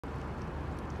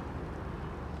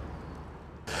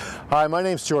Hi, my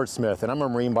name's George Smith, and I'm a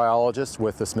marine biologist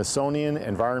with the Smithsonian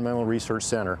Environmental Research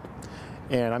Center.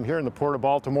 And I'm here in the Port of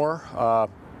Baltimore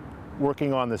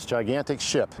working on this gigantic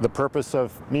ship. The purpose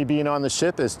of me being on the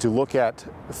ship is to look at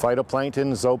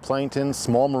phytoplankton, zooplankton,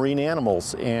 small marine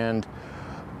animals, and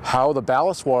how the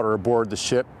ballast water aboard the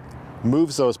ship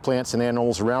moves those plants and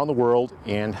animals around the world,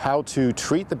 and how to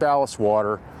treat the ballast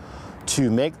water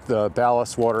to make the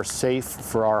ballast water safe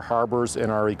for our harbors and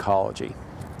our ecology.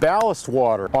 Ballast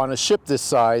water on a ship this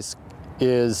size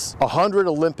is 100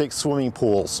 Olympic swimming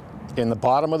pools in the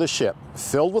bottom of the ship,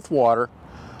 filled with water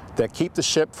that keep the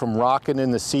ship from rocking in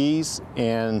the seas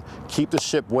and keep the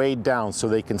ship weighed down so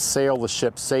they can sail the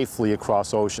ship safely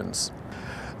across oceans.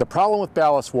 The problem with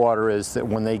ballast water is that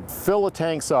when they fill the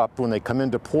tanks up, when they come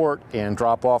into port and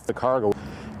drop off the cargo,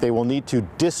 they will need to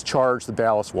discharge the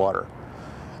ballast water.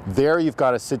 There you've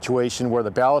got a situation where the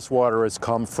ballast water has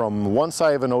come from one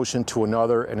side of an ocean to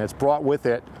another, and it's brought with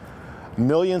it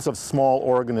millions of small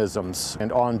organisms.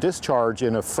 And on discharge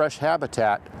in a fresh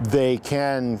habitat, they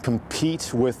can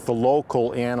compete with the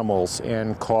local animals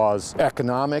and cause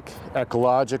economic,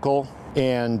 ecological,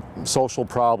 and social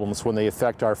problems when they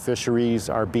affect our fisheries,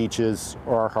 our beaches,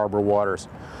 or our harbor waters.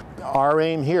 Our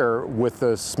aim here with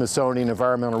the Smithsonian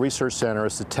Environmental Research Center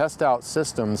is to test out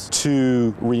systems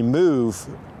to remove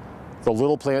the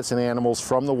little plants and animals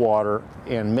from the water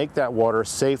and make that water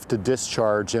safe to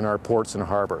discharge in our ports and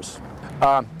harbors.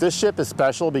 This ship is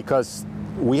special because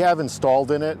we have installed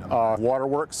in it a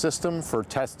waterworks system for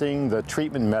testing the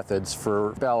treatment methods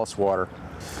for ballast water.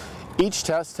 Each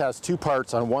test has two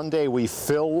parts. On one day we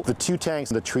fill the two tanks,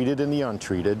 the treated and the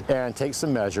untreated, and take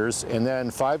some measures, and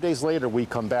then 5 days later we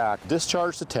come back,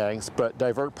 discharge the tanks, but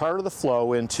divert part of the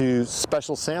flow into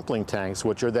special sampling tanks,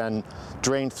 which are then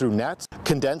drained through nets,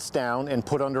 condensed down, and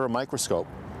put under a microscope,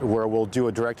 where we'll do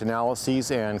a direct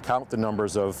analysis and count the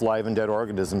numbers of live and dead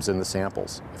organisms in the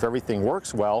samples. If everything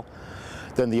works well,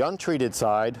 then the untreated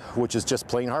side, which is just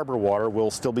plain harbor water,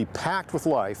 will still be packed with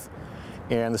life,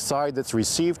 and the side that's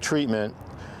received treatment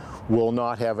will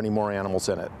not have any more animals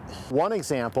in it. One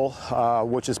example,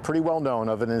 which is pretty well known,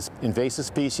 of an invasive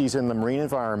species in the marine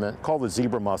environment called the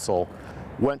zebra mussel,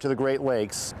 went to the Great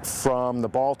Lakes from the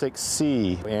Baltic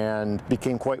Sea and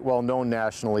became quite well known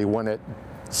nationally when it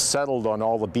settled on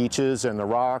all the beaches and the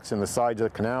rocks and the sides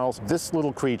of the canals. This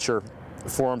little creature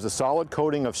forms a solid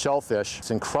coating of shellfish. It's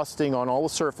encrusting on all the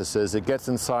surfaces. It gets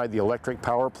inside the electric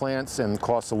power plants and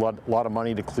costs a lot of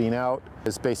money to clean out.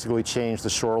 It's basically changed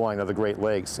the shoreline of the Great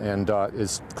Lakes and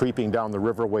is creeping down the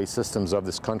riverway systems of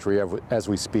this country as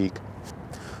we speak.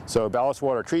 So ballast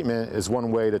water treatment is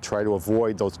one way to try to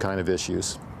avoid those kind of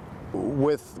issues.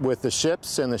 With the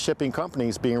ships and the shipping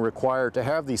companies being required to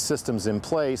have these systems in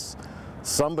place,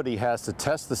 somebody has to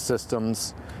test the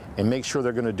systems and make sure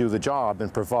they're going to do the job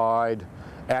and provide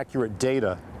accurate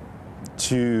data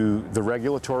to the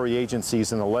regulatory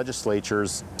agencies and the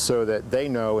legislatures so that they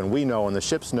know and we know and the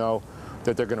ships know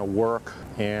that they're going to work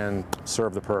and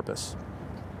serve the purpose.